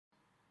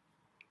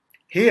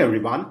Hey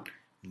everyone,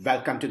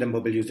 welcome to the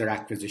Mobile User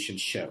Acquisition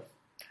Show.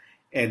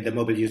 In the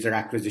Mobile User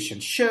Acquisition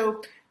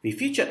Show, we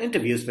feature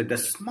interviews with the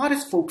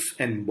smartest folks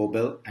in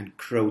mobile and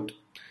growth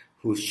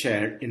who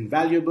share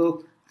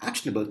invaluable,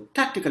 actionable,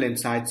 tactical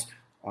insights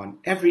on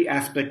every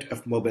aspect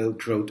of mobile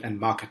growth and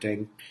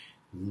marketing,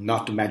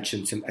 not to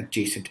mention some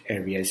adjacent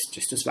areas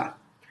just as well.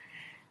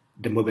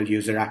 The Mobile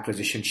User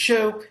Acquisition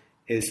Show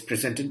is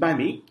presented by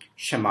me,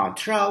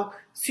 Shamant Rao,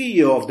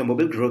 CEO of the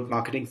mobile growth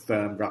marketing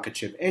firm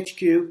Rocketship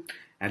HQ,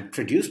 and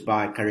produced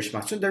by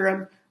Karishma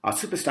Sundaram, our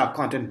superstar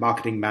content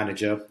marketing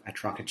manager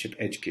at Rocketship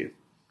HQ.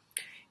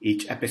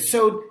 Each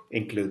episode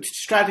includes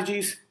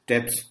strategies,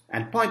 tips,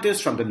 and pointers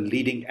from the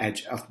leading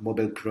edge of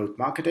mobile growth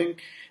marketing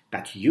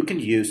that you can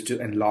use to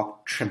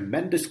unlock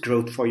tremendous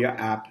growth for your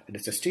app in a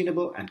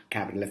sustainable and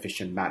capital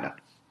efficient manner.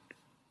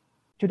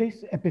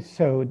 Today's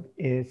episode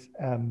is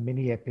a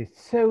mini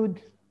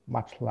episode,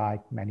 much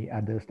like many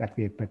others that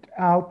we have put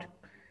out.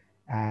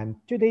 And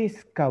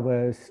today's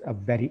covers a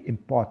very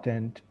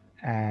important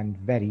and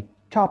very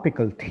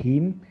topical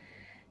theme,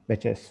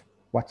 which is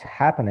what's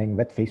happening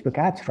with Facebook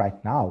ads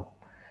right now.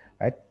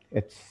 Right?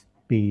 It's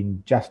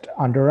been just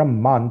under a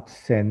month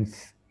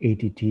since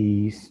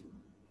ATT's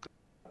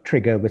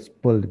trigger was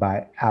pulled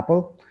by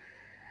Apple.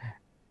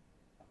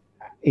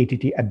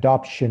 ATT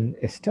adoption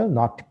is still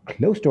not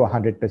close to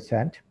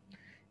 100%.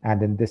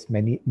 And in this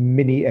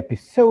mini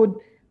episode,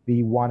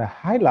 we want to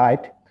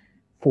highlight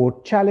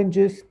 4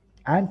 challenges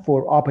and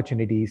 4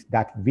 opportunities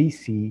that we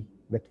see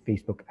with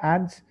Facebook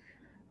ads.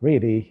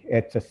 Really,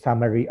 it's a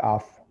summary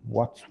of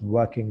what's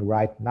working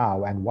right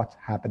now and what's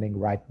happening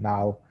right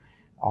now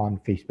on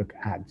Facebook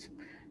ads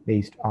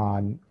based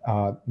on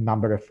a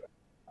number of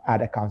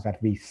ad accounts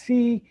that we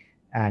see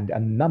and a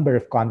number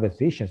of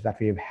conversations that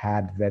we've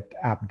had with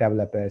app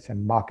developers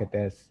and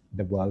marketers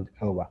the world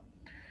over.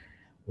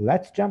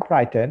 Let's jump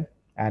right in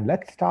and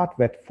let's start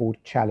with 4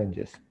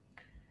 challenges.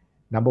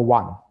 Number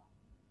 1,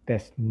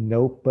 there's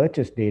no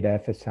purchase data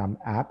for some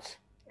apps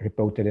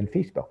reported in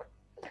Facebook.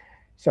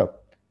 So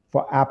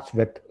for apps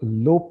with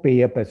low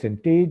payer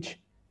percentage,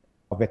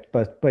 with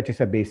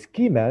purchaser-based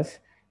schemas,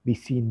 we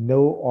see no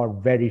or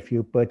very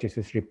few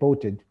purchases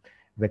reported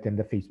within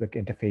the Facebook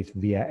interface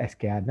via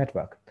SKAd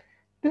network.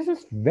 This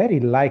is very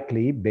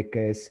likely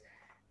because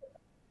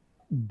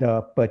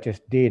the purchase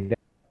data,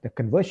 the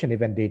conversion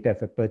event data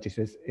for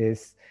purchases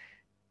is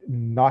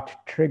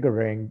not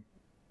triggering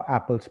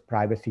Apple's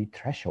privacy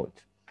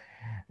thresholds,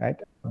 right?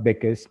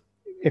 Because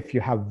if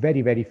you have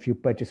very, very few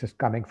purchases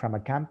coming from a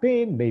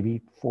campaign,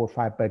 maybe 4 or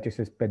 5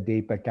 purchases per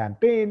day per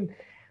campaign,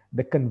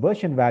 the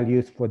conversion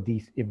values for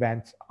these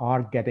events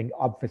are getting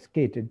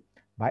obfuscated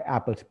by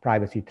Apple's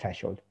privacy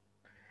threshold.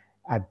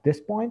 At this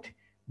point,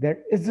 there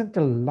isn't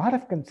a lot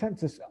of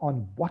consensus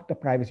on what the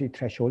privacy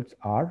thresholds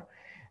are,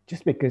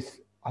 just because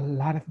a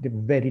lot of the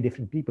very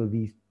different people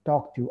we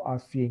talk to are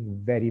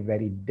seeing very,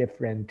 very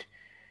different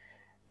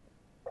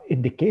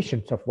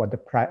indications of what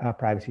the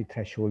privacy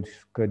thresholds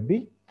could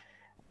be.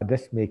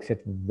 This makes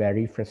it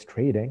very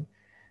frustrating,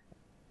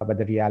 but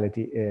the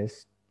reality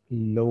is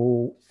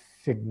low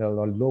signal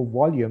or low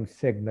volume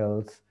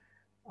signals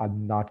are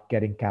not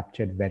getting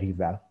captured very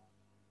well.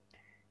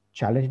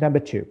 Challenge number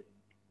 2,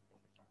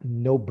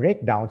 no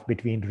breakdowns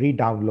between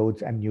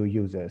re-downloads and new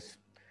users.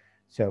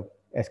 So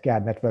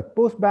SKAd network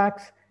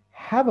postbacks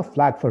have a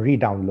flag for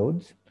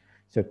re-downloads.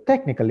 So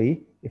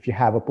technically, if you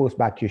have a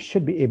postback, you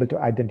should be able to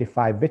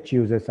identify which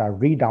users are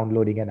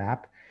re-downloading an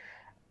app,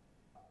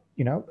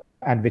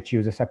 and which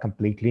users are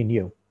completely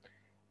new.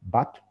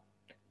 But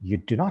you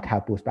do not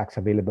have postbacks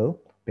available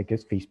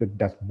because Facebook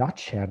does not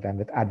share them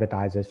with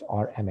advertisers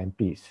or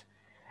MMPs.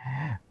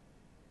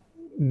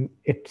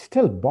 It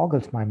still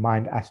boggles my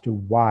mind as to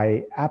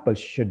why Apple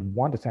should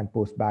want to send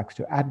postbacks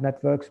to ad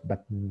networks,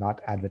 but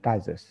not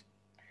advertisers.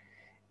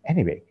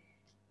 Anyway,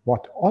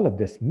 what all of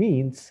this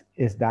means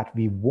is that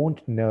we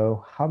won't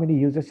know how many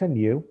users are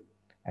new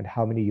and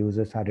how many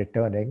users are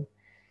returning.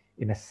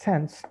 In a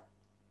sense,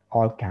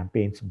 all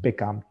campaigns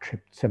become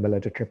similar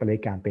to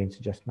AAA campaigns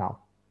just now.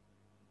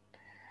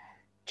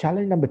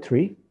 Challenge number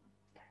 3,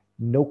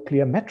 no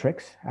clear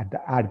metrics at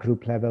the ad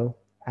group level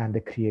and the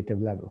creative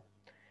level.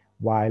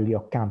 While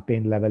your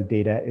campaign level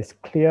data is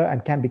clear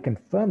and can be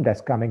confirmed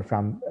as coming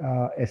from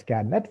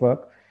SKAd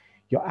network,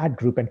 your ad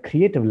group and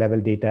creative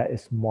level data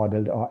is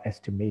modeled or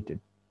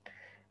estimated.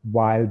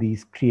 While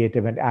these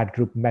creative and ad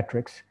group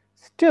metrics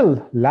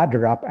still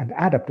ladder up and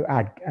add up to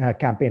ad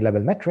campaign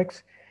level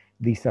metrics,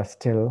 these are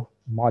still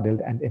modeled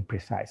and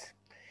imprecise.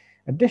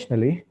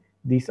 Additionally,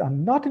 these are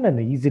not in an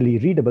easily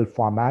readable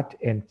format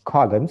in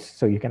columns,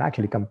 so you can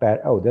actually compare,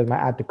 oh, there's my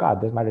add to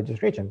cart, there's my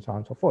registration, so on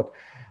and so forth.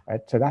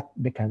 Right? So that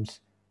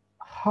becomes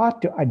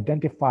hard to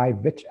identify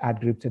which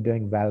ad groups are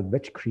doing well,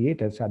 which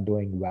creators are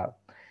doing well.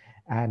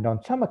 And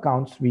on some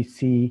accounts,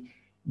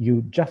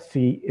 you just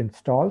see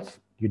installs.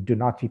 You do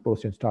not see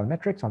post-install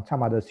metrics. On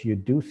some others, you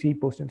do see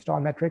post-install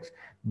metrics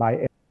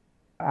by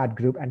ad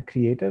group and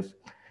creators.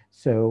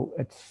 So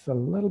it's a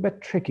little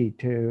bit tricky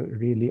to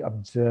really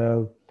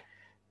observe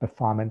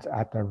performance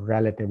at a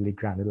relatively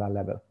granular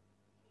level.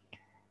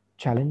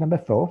 Challenge number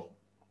 4,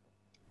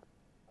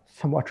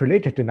 somewhat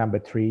related to number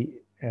 3,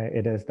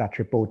 it is that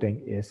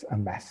reporting is a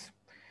mess.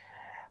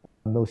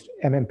 Most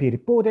MMP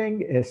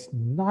reporting is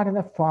not in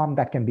a form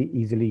that can be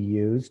easily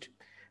used.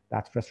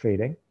 That's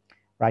frustrating.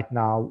 Right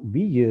now,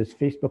 we use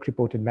Facebook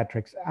reported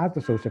metrics as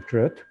the source of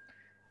truth.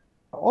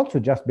 Also,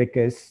 just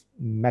because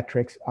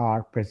metrics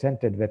are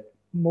presented with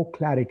more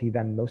clarity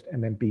than most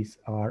MMPs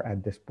are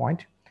at this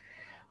point.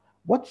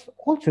 What's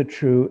also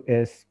true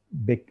is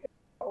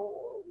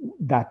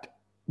that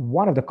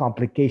one of the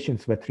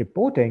complications with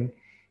reporting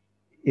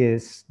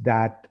is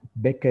that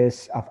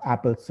because of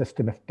Apple's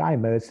system of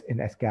timers in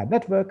SKAD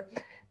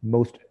network,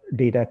 most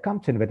data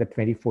comes in with a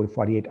 24 to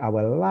 48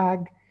 hour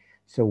lag.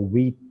 So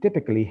we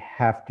typically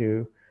have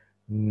to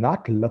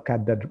not look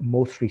at the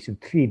most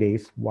recent 3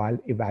 days while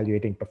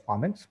evaluating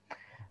performance,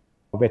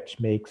 which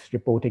makes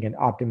reporting and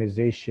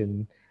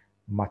optimization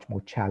much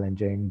more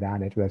challenging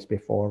than it was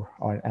before,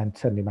 and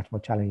certainly much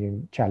more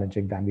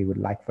challenging than we would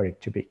like for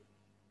it to be.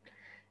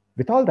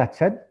 With all that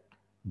said,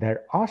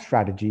 there are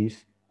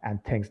strategies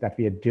and things that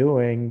we are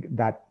doing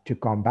that to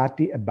combat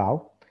the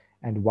above.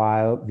 And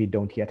while we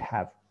don't yet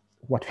have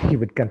what we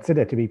would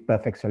consider to be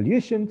perfect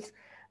solutions,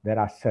 there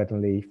are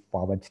certainly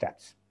forward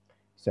steps.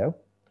 So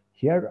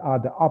here are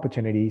the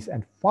opportunities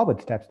and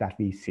forward steps that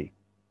we see.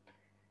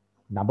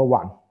 Number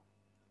 1,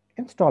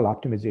 install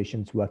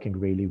optimizations working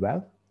really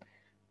well.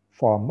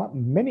 For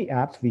many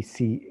apps, we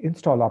see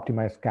install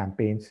optimized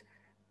campaigns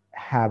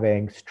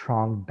having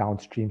strong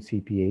downstream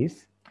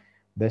CPAs.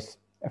 This,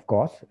 of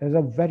course, is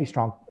a very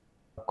strong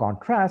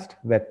contrast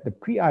with the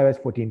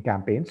pre-iOS 14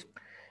 campaigns,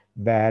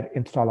 where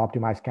install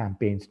optimized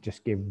campaigns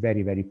just give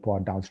very, very poor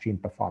downstream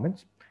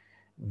performance.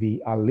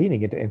 We are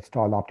leaning into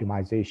install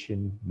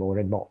optimization more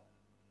and more.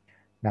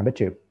 Number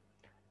 2,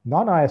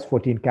 non-iOS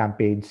 14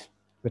 campaigns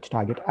which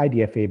target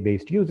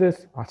IDFA-based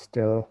users are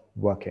still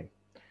working.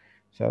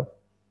 So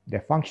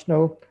they're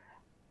functional,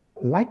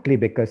 likely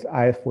because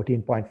iOS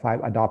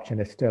 14.5 adoption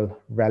is still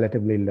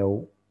relatively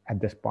low at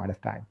this point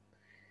of time.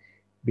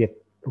 We are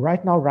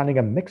right now running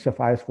a mix of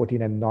iOS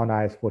 14 and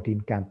non-iOS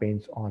 14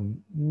 campaigns on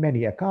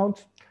many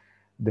accounts.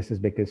 This is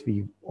because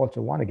we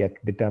also want to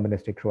get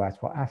deterministic ROAS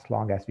for as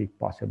long as we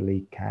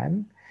possibly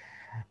can.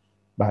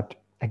 But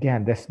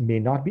again, this may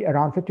not be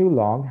around for too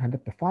long, and the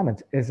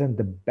performance isn't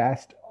the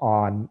best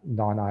on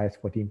non-iOS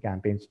 14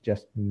 campaigns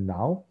just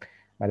now,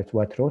 but it's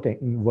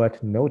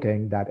worth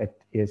noting that it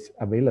is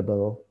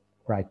available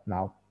right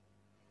now.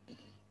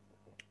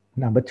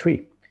 Number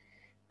 3,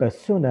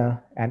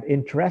 persona and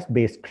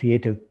interest-based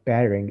creative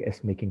pairing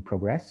is making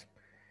progress.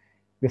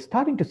 We're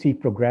starting to see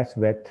progress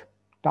with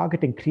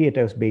targeting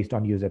creators based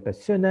on user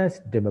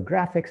personas,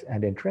 demographics,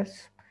 and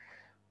interests.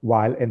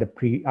 While in the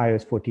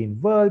pre-iOS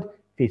 14 world,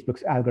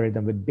 Facebook's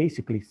algorithm would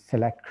basically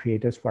select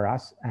creators for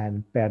us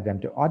and pair them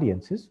to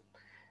audiences.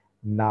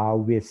 Now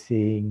we're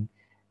seeing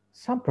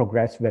some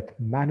progress with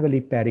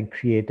manually pairing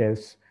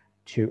creators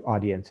to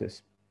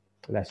audiences.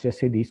 Let's just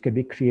say these could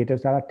be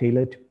creators that are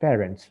tailored to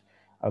parents,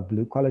 of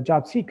blue-collar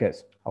job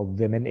seekers, of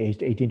women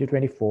aged 18 to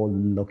 24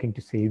 looking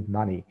to save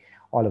money.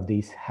 All of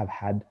these have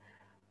had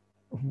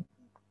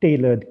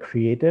tailored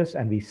creators,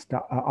 and we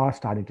are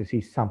starting to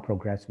see some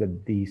progress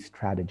with these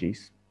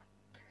strategies.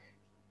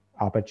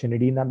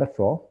 Opportunity number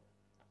 4,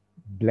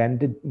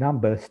 blended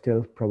numbers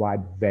still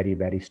provide very,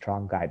 very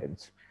strong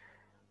guidance.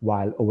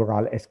 While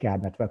overall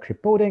SKAD network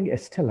reporting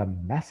is still a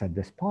mess at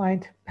this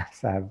point,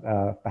 as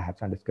I've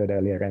perhaps underscored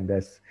earlier in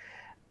this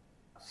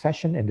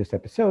session, in this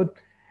episode,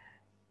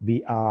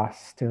 we are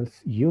still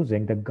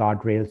using the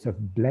guardrails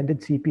of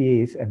blended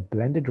CPAs and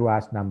blended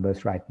ROAS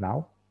numbers right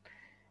now.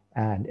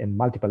 And in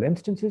multiple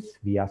instances,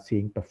 we are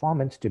seeing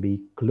performance to be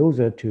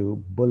closer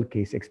to bull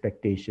case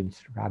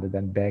expectations rather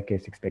than bear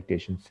case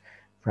expectations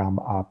from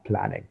our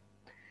planning.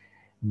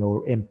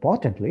 More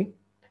importantly,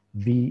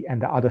 we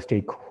and the other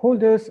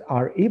stakeholders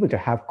are able to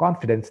have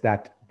confidence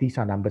that these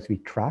are numbers we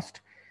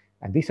trust,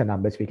 and these are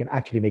numbers we can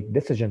actually make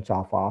decisions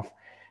off of,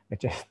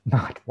 which is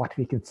not what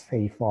we can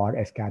say for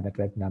SKAD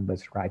network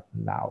numbers right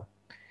now.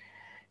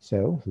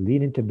 So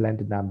lean into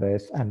blended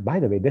numbers. And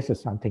by the way, this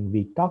is something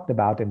we talked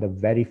about in the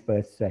very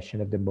first session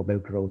of the Mobile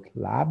Growth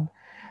Lab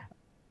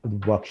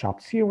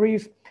workshop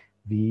series.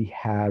 We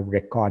have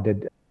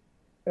recorded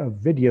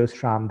videos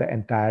from the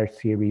entire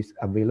series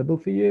available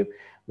for you,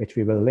 which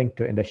we will link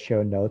to in the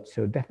show notes.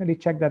 So definitely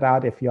check that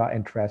out if you are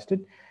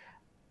interested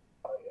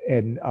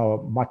in a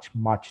much,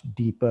 much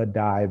deeper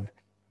dive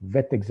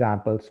with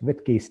examples,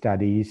 with case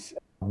studies,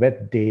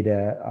 with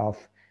data of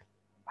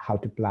how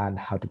to plan,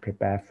 how to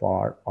prepare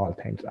for all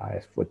things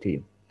iOS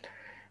 14,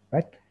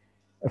 right?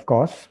 Of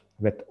course,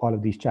 with all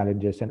of these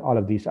challenges and all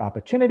of these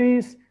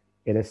opportunities,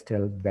 it is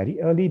still very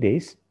early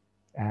days,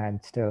 and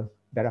still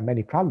there are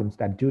many problems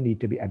that do need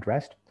to be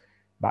addressed.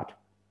 But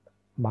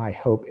my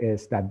hope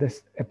is that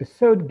this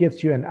episode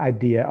gives you an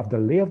idea of the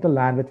lay of the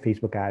land with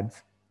Facebook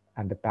ads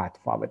and the path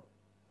forward.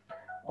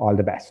 All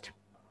the best.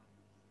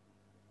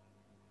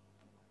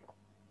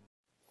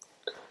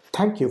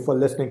 Thank you for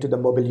listening to the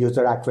Mobile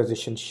User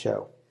Acquisition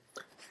Show.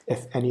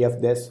 If any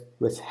of this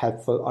was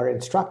helpful or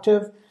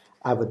instructive,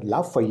 I would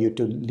love for you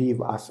to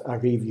leave us a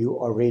review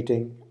or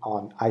rating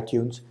on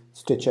iTunes,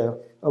 Stitcher,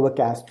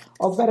 Overcast,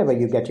 or wherever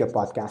you get your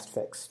podcast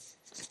fix.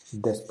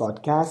 This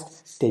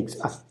podcast takes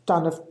a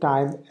ton of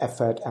time,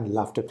 effort, and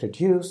love to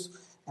produce,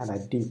 and I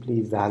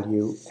deeply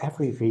value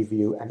every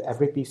review and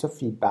every piece of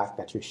feedback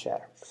that you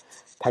share.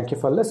 Thank you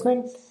for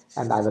listening,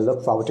 and I will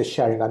look forward to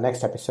sharing our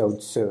next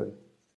episode soon.